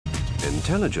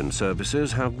Intelligence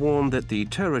services have warned that the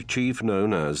terror chief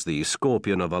known as the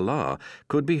Scorpion of Allah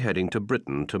could be heading to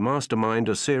Britain to mastermind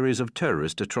a series of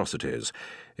terrorist atrocities.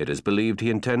 It is believed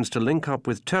he intends to link up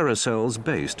with terror cells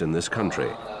based in this country.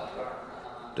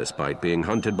 Despite being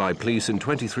hunted by police in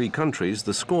 23 countries,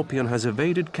 the Scorpion has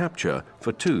evaded capture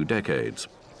for 2 decades.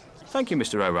 Thank you,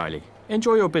 Mr. O'Reilly.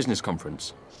 Enjoy your business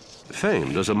conference.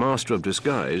 Famed as a master of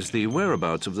disguise, the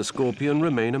whereabouts of the Scorpion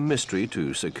remain a mystery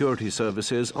to security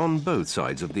services on both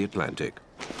sides of the Atlantic.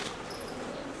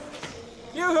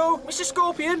 Yoo-hoo! Mr.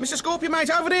 Scorpion! Mr. Scorpion, mate,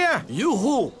 over here!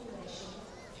 Yoo-hoo!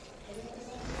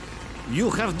 You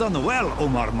have done well,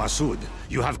 Omar Masood.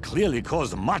 You have clearly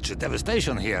caused much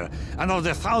devastation here. And of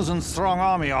the 1,000-strong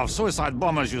army of suicide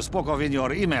bombers you spoke of in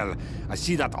your email, I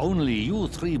see that only you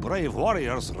 3 brave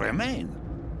warriors remain.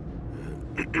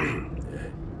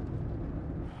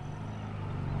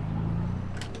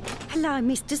 Hello,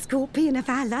 Mr. Scorpion of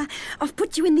Allah. I've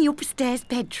put you in the upstairs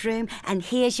bedroom, and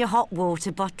here's your hot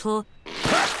water bottle.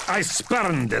 I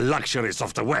spurn the luxuries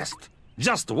of the West.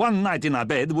 Just one night in a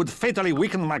bed would fatally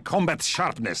weaken my combat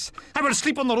sharpness. I will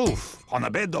sleep on the roof, on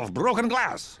a bed of broken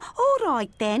glass. All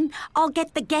right, then. I'll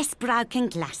get the guest broken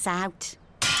glass out.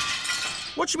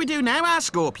 What should we do now, our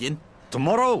Scorpion?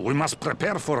 Tomorrow we must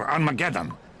prepare for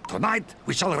Armageddon. Tonight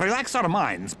we shall relax our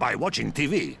minds by watching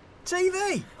TV.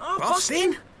 TV? Oh,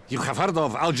 Bostin? You have heard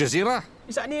of Al Jazeera?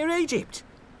 Is that near Egypt?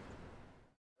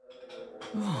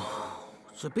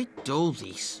 It's a bit dull,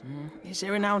 this. Is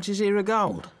there an Al Jazeera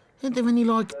Gold? Are there any,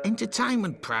 like,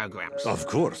 entertainment programmes? Of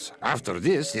course. After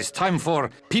this, it's time for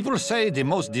People Say the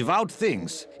Most Devout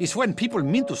Things. It's when people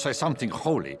mean to say something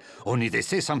holy, only they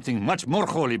say something much more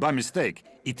holy by mistake.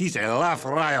 It is a laugh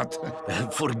riot.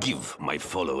 Forgive my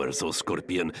followers, O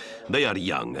Scorpion. They are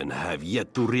young and have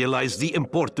yet to realize the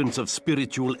importance of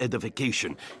spiritual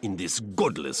edification in this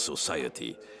godless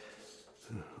society.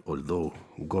 Although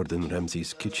Gordon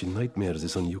Ramsay's Kitchen Nightmares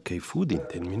is on UK Food in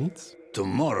 10 minutes.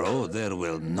 Tomorrow there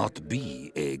will not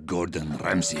be a Gordon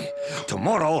Ramsay.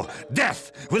 Tomorrow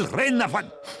death will reign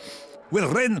upon...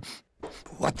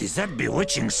 What is that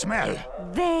bewitching smell?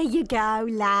 There you go,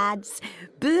 lads.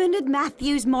 Bernard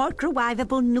Matthews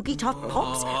microwavable nugget hot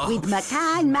pops with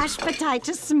McCain mashed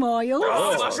potato smiles.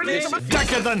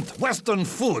 Decadent Western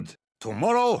food.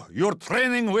 Tomorrow your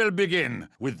training will begin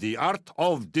with the art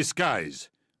of disguise.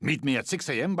 Meet me at 6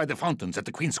 a.m. by the fountains at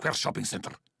the Queen Square Shopping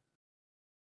Center.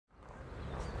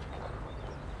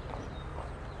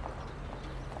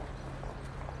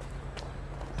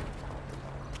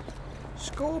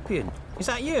 Scorpion, is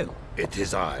that you? It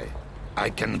is I.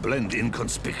 I can blend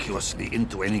inconspicuously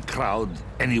into any crowd,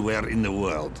 anywhere in the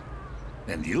world.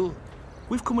 And you?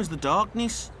 We've come as the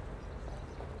darkness.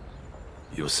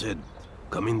 You said,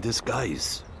 come in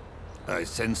disguise. I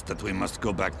sense that we must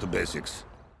go back to basics.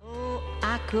 Oh,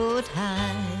 I could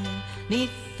hide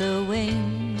neath the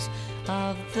wings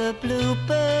of the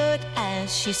bluebird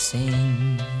as she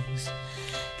sings.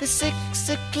 The 6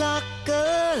 o'clock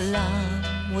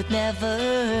alarm would never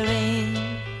ring,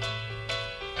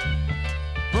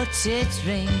 but it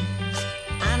rings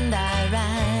and I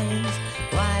rise,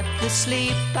 wipe the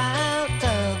sleep out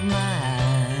of my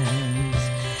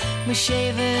eyes. My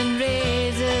shaven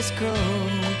razor's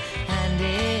cold and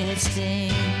it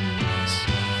stings.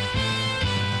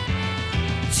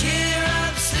 Cheer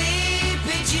up,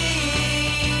 sleepy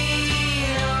Jean,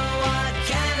 oh, what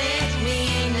can it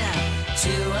mean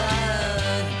to a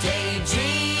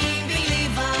daydream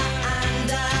believer and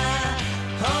a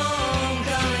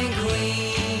homecoming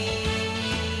queen?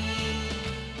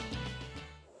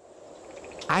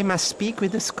 I must speak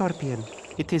with the Scorpion.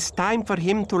 It is time for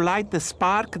him to light the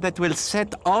spark that will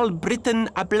set all Britain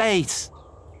ablaze.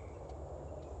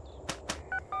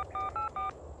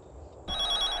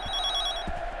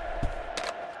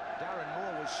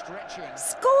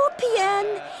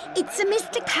 Scorpion, it's a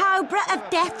Mr. Cobra of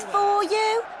death for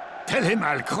you. Tell him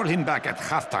I'll call him back at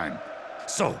halftime.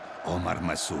 So, Omar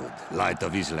Masood, Light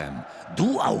of Islam,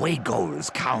 do away goals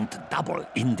count double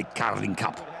in the Carling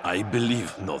Cup? I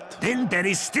believe not. Then there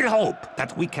is still hope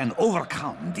that we can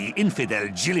overcome the infidel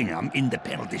Gillingham in the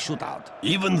penalty shootout.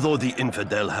 Even though the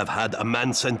infidel have had a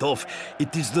man sent off,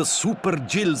 it is the Super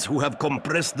Gills who have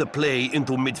compressed the play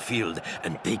into midfield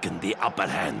and taken the upper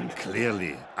hand.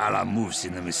 Clearly, Allah moves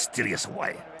in a mysterious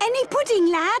way. Any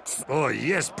pudding, lads? Oh,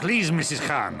 yes, please, Mrs.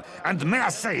 Khan. And may I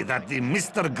say that the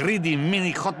Mr. Greedy mini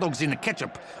hot dogs in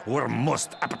ketchup were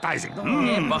most appetizing.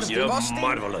 You're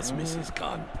marvelous, Mrs.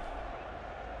 Khan.